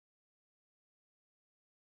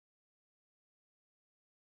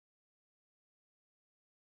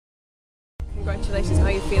Congratulations, how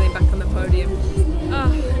are you feeling back on the podium?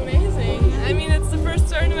 Oh, amazing. I mean, it's the first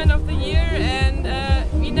tournament of the year, and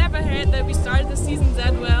we never heard that we started the season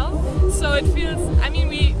that well. So it feels, I mean,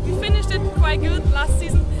 we finished it quite good last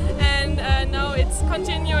season, and now it's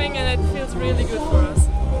continuing, and it feels really good for us.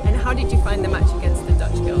 And how did you find the match against the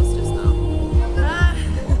Dutch girls just now?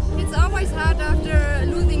 It's always hard after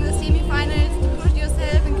losing the semi-finals to push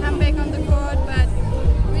yourself and come back on the court, but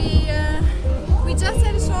we just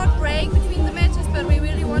had a short break between the matches, but we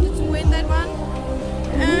really wanted to win that one.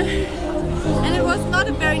 And it was not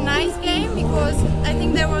a very nice game because I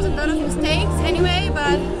think there was a lot of mistakes anyway,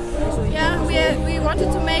 but yeah, we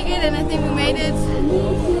wanted to make it, and I think we made it.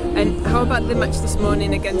 And how about the match this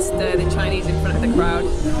morning against the Chinese in front of the crowd?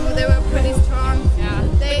 Oh, they were pretty strong. Yeah,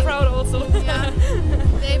 the crowd also. Yeah,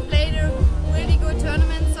 they played a really good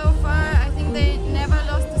tournament so far. I think they never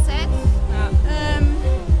lost a set. Yeah.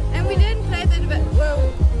 And we didn't play that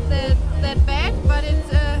bad, but it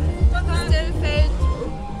still felt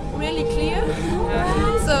really clear.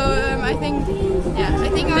 Yeah. So I think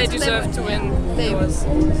they deserve to win. They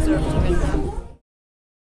deserve to win.